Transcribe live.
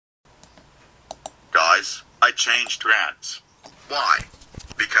I changed rants. Why?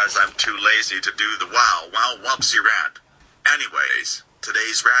 Because I'm too lazy to do the wow whoopsie rant. Anyways,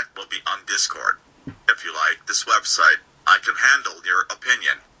 today's rant will be on Discord. If you like this website, I can handle your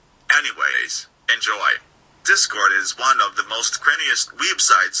opinion. Anyways, enjoy. Discord is one of the most cringiest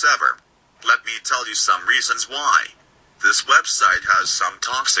websites ever. Let me tell you some reasons why. This website has some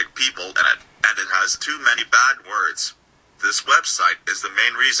toxic people in it, and it has too many bad words. This website is the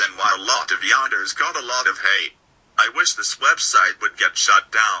main reason why a lot of yonders got a lot of hate. I wish this website would get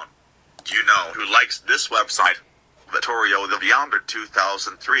shut down. Do you know who likes this website? Vittorio the Yonder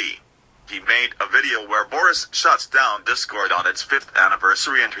 2003. He made a video where Boris shuts down Discord on its 5th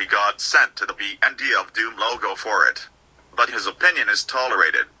anniversary and he got sent to the BND of Doom logo for it. But his opinion is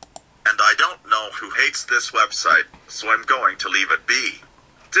tolerated. And I don't know who hates this website, so I'm going to leave it be.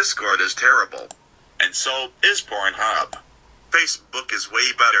 Discord is terrible. And so is Pornhub. Facebook is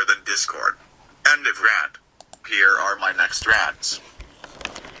way better than Discord. End of rant. Here are my next rants.